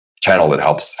channel that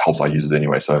helps our users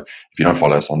anyway. So if you don't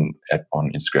follow us on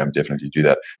Instagram, definitely do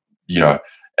that.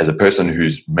 As a person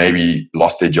who's maybe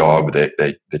lost their job, they're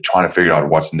trying to figure out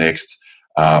what's next.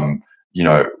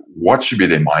 What should be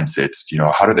their mindset?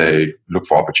 How do they look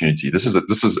for opportunity? This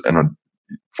is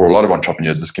for a lot of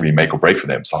entrepreneurs, this can be make or break for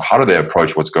them. So how do they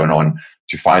approach what's going on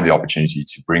to find the opportunity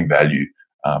to bring value?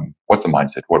 What's the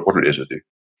mindset? What would Ezra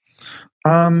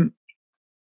do?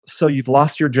 So you've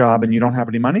lost your job and you don't have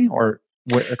any money, or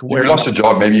You lost your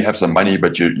job, maybe you have some money,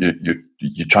 but you're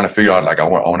trying to figure out like I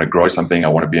want to grow something, I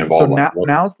want to be involved. So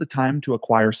now's the time to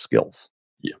acquire skills.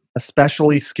 Yeah.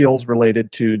 Especially skills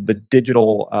related to the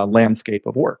digital landscape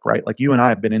of work, right? Like you and I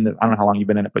have been in I don't know how long you've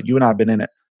been in it, but you and I have been in it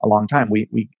a long time.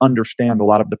 We understand a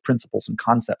lot of the principles and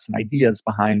concepts and ideas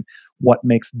behind what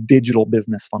makes digital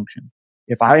business function.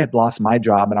 If I had lost my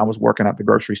job and I was working at the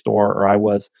grocery store,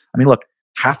 or look,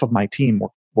 half of my team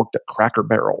worked at Cracker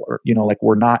Barrel, or, like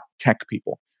we're not tech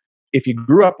people. If you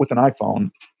grew up with an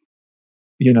iPhone,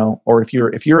 or if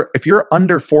you're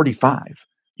under 45,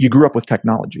 you grew up with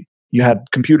technology. You had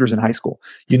computers in high school.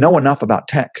 You know enough about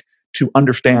tech to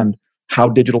understand how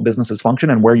digital businesses function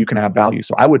and where you can add value.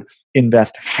 So I would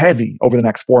invest heavy over the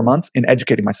next 4 months in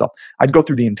educating myself. I'd go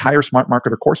through the entire Smart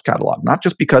Marketer course catalog, not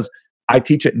just because I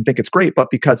teach it and think it's great, but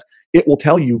because it will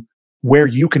tell you where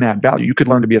you can add value. You could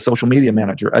learn to be a social media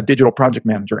manager, a digital project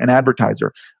manager, an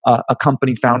advertiser, a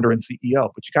company founder and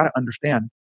CEO. But you got to understand,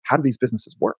 how do these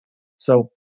businesses work? So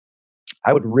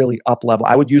I would really up level.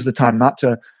 I would use the time not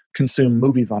to consume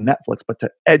movies on Netflix, but to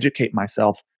educate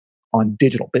myself on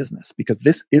digital business, because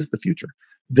this is the future.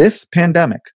 This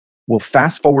pandemic will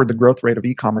fast forward the growth rate of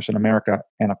e-commerce in America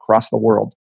and across the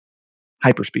world,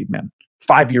 hyperspeed, man,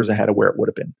 5 years ahead of where it would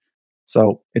have been.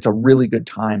 So it's a really good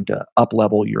time to up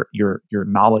level your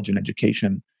knowledge and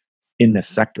education in this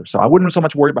sector. So I wouldn't so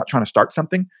much worry about trying to start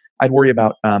something. I'd worry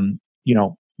about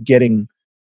getting,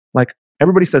 like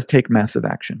everybody says, take massive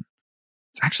action.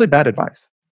 It's actually bad advice,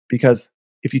 because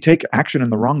if you take action in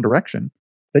the wrong direction,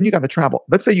 then you got to travel.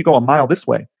 Let's say you go a mile this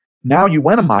way. Now you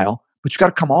went a mile, but you got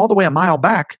to come all the way a mile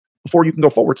back before you can go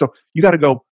forward. So you got to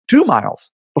go 2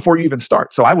 miles before you even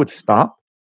start. So I would stop,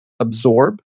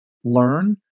 absorb,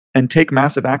 learn, and take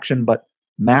massive action, but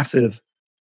massive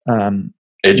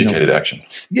educated action.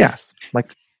 Yes,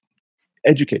 like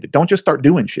educated. Don't just start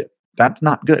doing shit. That's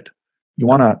not good. You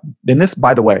want to, and this,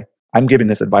 by the way, I'm giving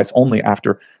this advice only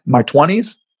after my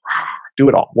 20s. Do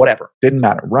it all, whatever, didn't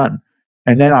matter, run.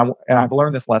 And then I've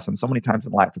learned this lesson so many times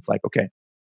in life. It's like, okay,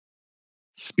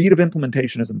 speed of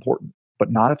implementation is important, but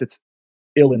not if it's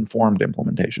ill-informed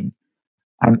implementation.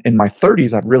 In my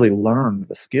 30s, I've really learned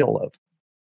the skill of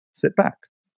sit back,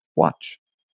 watch,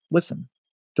 listen,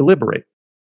 deliberate,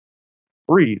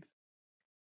 breathe.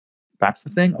 That's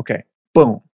the thing. Okay,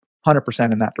 boom,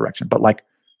 100% in that direction. But like,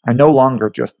 I no longer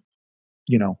just,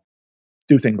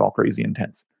 do things all crazy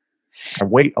intense. I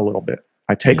wait a little bit.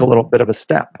 I take a little bit of a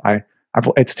step.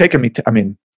 It's taken me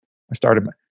I started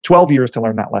 12 years to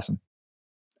learn that lesson.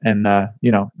 And,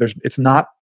 it's not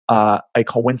a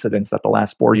coincidence that the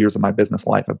last 4 years of my business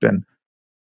life have been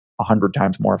 100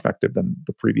 times more effective than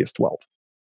the previous 12.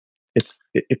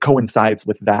 It coincides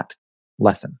with that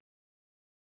lesson.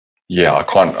 Yeah, I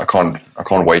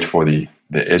can't wait for the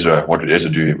Ezra. What did Ezra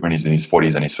do when he's in his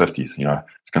 40s and his 50s?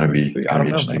 It's going to be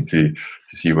interesting to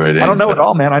see where it ends. I don't know it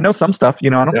all, man. I know some stuff. I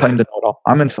don't claim to know it all.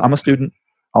 I'm a student,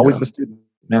 always a student.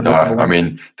 Man, no, I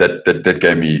mean that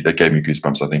gave me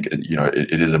goosebumps. I think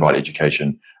it is about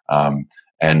education,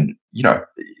 and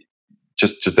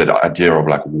just that idea of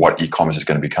like what e-commerce is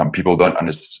going to become. People don't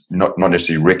not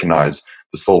necessarily recognize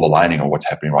the silver lining of what's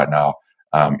happening right now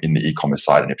in the e-commerce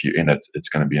side. And if you're in it, it's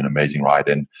going to be an amazing ride.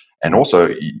 And also,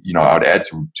 I would add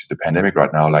to the pandemic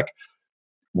right now, like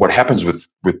what happens with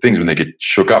things when they get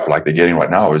shook up, like they're getting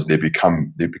right now, is they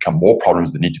become more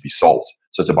problems that need to be solved.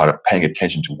 So it's about paying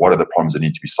attention to what are the problems that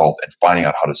need to be solved and finding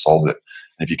out how to solve them.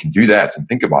 And if you can do that and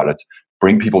think about it,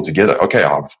 bring people together. Okay,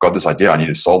 I've got this idea. I need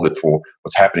to solve it for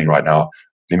what's happening right now.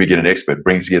 Let me get an expert,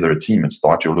 bring together a team and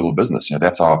start your little business.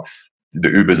 That's how the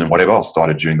Ubers and whatever else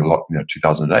started during the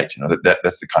 2008.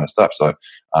 That's the kind of stuff. So,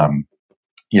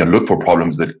 look for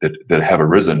problems that have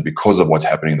arisen because of what's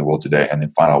happening in the world today, and then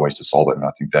find out ways to solve it. And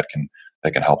I think that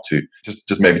can help too.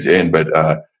 Just maybe to end, but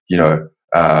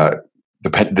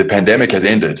the pandemic has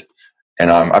ended,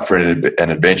 and I'm up for an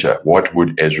adventure. What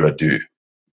would Ezra do?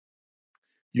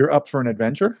 You're up for an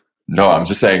adventure? No, I'm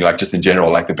just saying, like, just in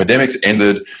general, like the pandemic's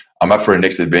ended. I'm up for a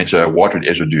next adventure. What would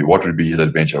Ezra do? What would be his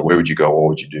adventure? Where would you go? What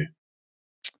would you do?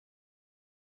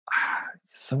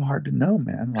 So hard to know,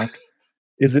 man. Like,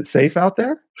 is it safe out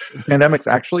there? The pandemic's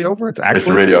actually over? It's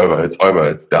already over. It's over.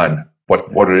 It's done.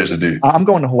 What would Ezra do? I'm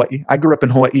going to Hawaii. I grew up in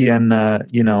Hawaii, and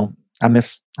I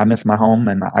miss my home,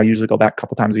 and I usually go back a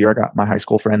couple times a year. I got my high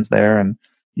school friends there, and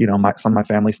some of my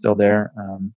family's still there.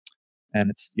 And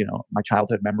it's my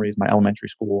childhood memories, my elementary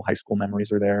school, high school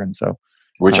memories are there, and so.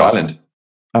 Which island?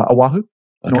 Oahu,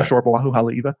 okay. North Shore of Oahu,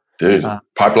 Haleiwa. Dude,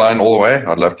 pipeline all the way.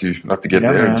 I'd love to get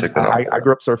there and check that out. I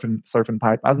grew up surfing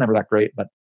pipe. I was never that great, but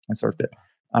I surfed it.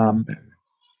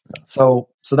 So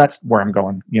that's where I'm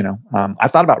going. I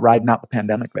thought about riding out the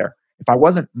pandemic there. If I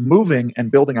wasn't moving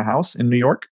and building a house in New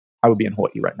York, I would be in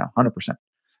Hawaii right now,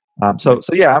 100%. So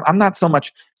yeah, I'm not so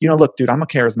much, look, dude, I'm a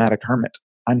charismatic hermit.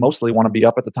 I mostly want to be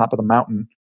up at the top of the mountain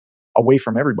away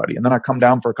from everybody. And then I come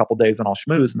down for a couple days and I'll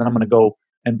schmooze. And then I'm going to go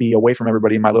and be away from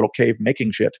everybody in my little cave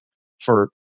making shit for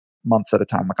months at a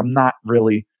time. Like, I'm not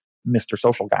really Mr.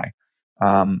 Social guy.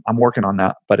 I'm working on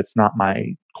that, but it's not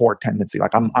my core tendency.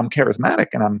 Like, I'm charismatic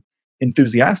and I'm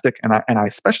enthusiastic. And I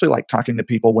especially like talking to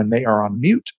people when they are on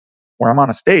mute, where I'm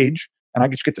on a stage and I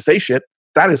just get to say shit.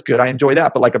 That is good. I enjoy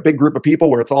that. But like a big group of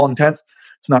people where it's all intense,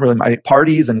 it's not really my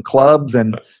parties and clubs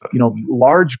and,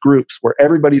 large groups where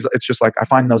it's just like, I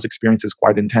find those experiences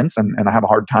quite intense and I have a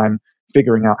hard time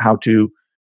figuring out how to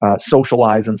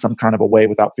socialize in some kind of a way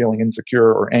without feeling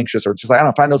insecure or anxious, or just like, I don't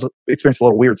know, I find those experiences a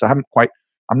little weird. So I'm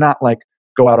not like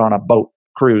go out on a boat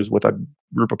cruise with a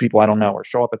group of people I don't know, or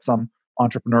show up at some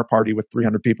entrepreneur party with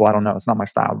 300 people I don't know. It's not my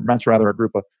style. Much rather a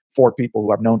group of 4 people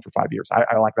who I've known for 5 years.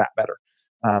 I like that better.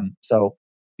 So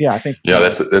yeah, I think. Yeah,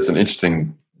 that's an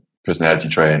interesting personality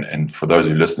trait. And for those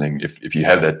who are listening, if you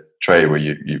have that trait where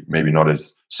you maybe not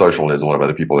as social as a lot of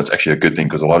other people, it's actually a good thing,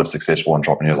 because a lot of successful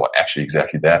entrepreneurs are actually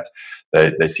exactly that.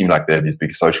 They seem like they're these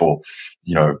big social,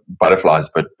 butterflies,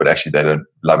 but actually they don't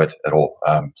love it at all.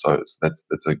 So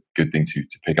that's a good thing to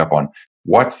pick up on.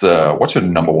 What's your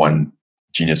number one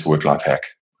genius work-life hack?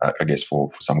 I guess for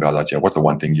some guys out here, what's the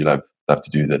one thing you love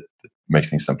to do that makes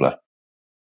things simpler?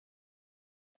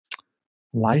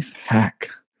 Life hack.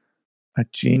 A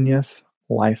genius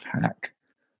life hack.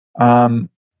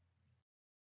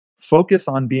 Focus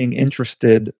on being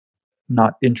interested,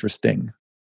 not interesting.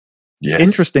 Yes.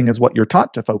 Interesting is what you're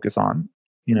taught to focus on.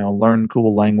 Learn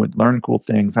cool language, learn cool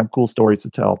things, have cool stories to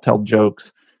tell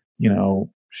jokes,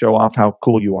 show off how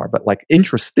cool you are. But like,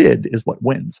 interested is what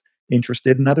wins.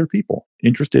 Interested in other people,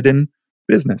 interested in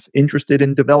business, interested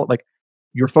in develop. Like,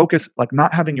 your focus, like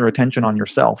not having your attention on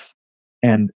yourself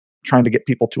and trying to get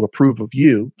people to approve of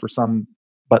you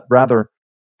but rather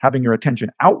having your attention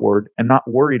outward and not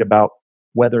worried about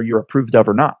whether you're approved of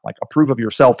or not. Like, approve of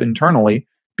yourself internally,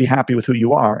 be happy with who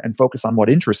you are, and focus on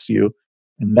what interests you.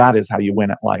 And that is how you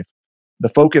win at life. The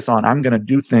focus on, I'm going to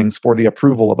do things for the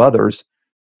approval of others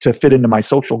to fit into my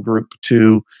social group,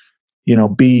 to,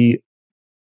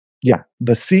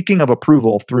 the seeking of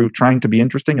approval through trying to be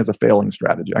interesting is a failing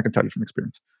strategy. I can tell you from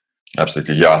experience.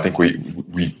 Absolutely. Yeah, I think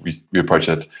we approach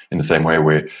it in the same way,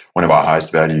 where one of our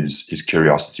highest values is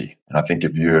curiosity. And I think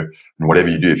whatever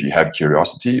you do, if you have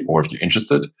curiosity or if you're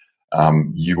interested,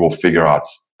 you will figure out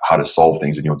how to solve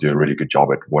things, and you'll do a really good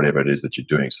job at whatever it is that you're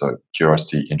doing. So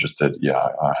curiosity, interested. Yeah,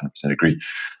 I 100% agree.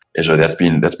 Ezra, that's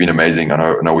been amazing. I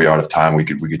know we're out of time. We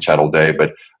could chat all day,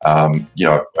 but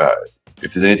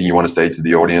if there's anything you want to say to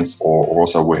the audience, or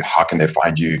also how can they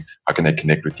find you? How can they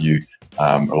connect with you?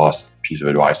 A last piece of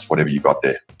advice, whatever you got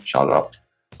there, shout it out.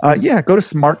 Go to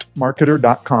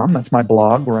smartmarketer.com. That's my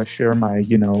blog where I share my,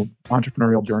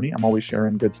 entrepreneurial journey. I'm always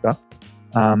sharing good stuff.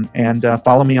 And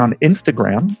follow me on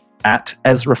Instagram at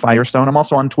Ezra Firestone. I'm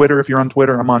also on Twitter. If you're on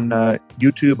Twitter, I'm on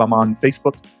YouTube. I'm on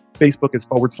Facebook. Facebook is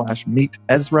 /Meet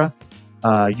Ezra.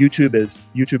 YouTube is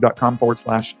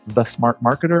youtube.com/The Smart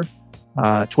Marketer.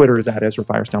 Twitter is at Ezra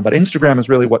Firestone, but Instagram is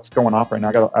really what's going off right now.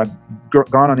 I've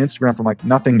gone on Instagram from like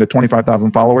nothing to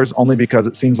 25,000 followers, only because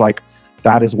it seems like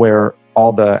that is where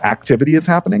all the activity is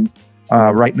happening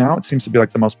right now. It seems to be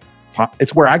like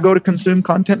it's where I go to consume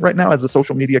content right now as a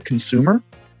social media consumer.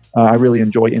 I really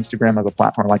enjoy Instagram as a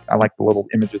platform. I like the little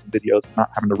images and videos, and not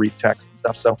having to read text and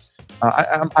stuff. So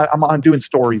I'm on doing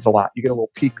stories a lot. You get a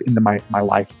little peek into my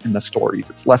life in the stories.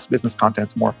 It's less business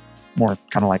content. It's more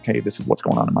kind of like, hey, this is what's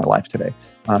going on in my life today.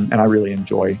 And I really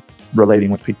enjoy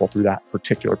relating with people through that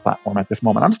particular platform at this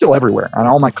moment. I'm still everywhere, and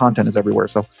all my content is everywhere.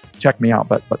 So check me out,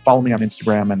 but follow me on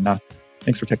Instagram, and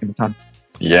thanks for taking the time.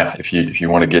 Yeah, if you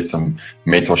want to get some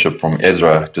mentorship from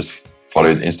Ezra, just follow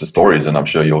his Insta stories, and I'm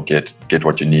sure you'll get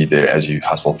what you need there as you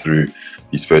hustle through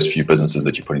these first few businesses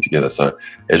that you're putting together. So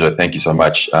Ezra, thank you so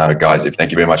much, guys.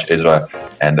 Thank you very much, Ezra,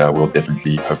 and we'll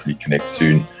definitely hopefully connect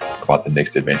soon about the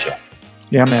next adventure.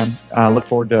 Yeah, man. Look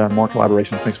forward to more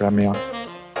collaborations. Thanks for having me on.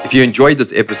 If you enjoyed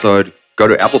this episode, go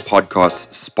to Apple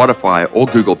Podcasts, Spotify, or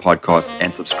Google Podcasts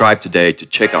and subscribe today to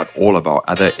check out all of our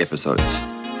other episodes.